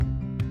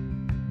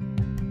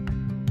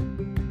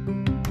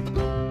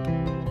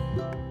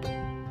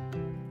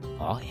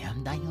I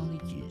am Daniel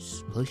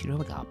Regis. Please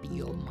grab a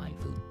copy of my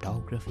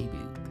photography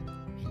book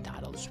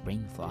entitled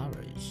Spring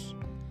Flowers,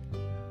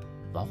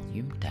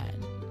 Volume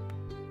 10,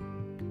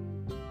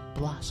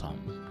 Blossom,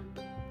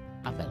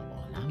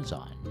 available on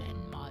Amazon,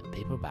 and my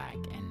paperback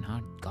and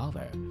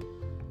hardcover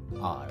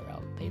are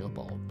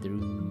available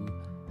through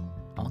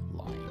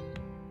online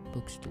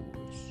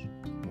bookstores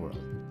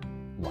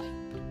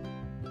worldwide.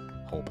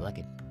 Hope you like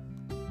it.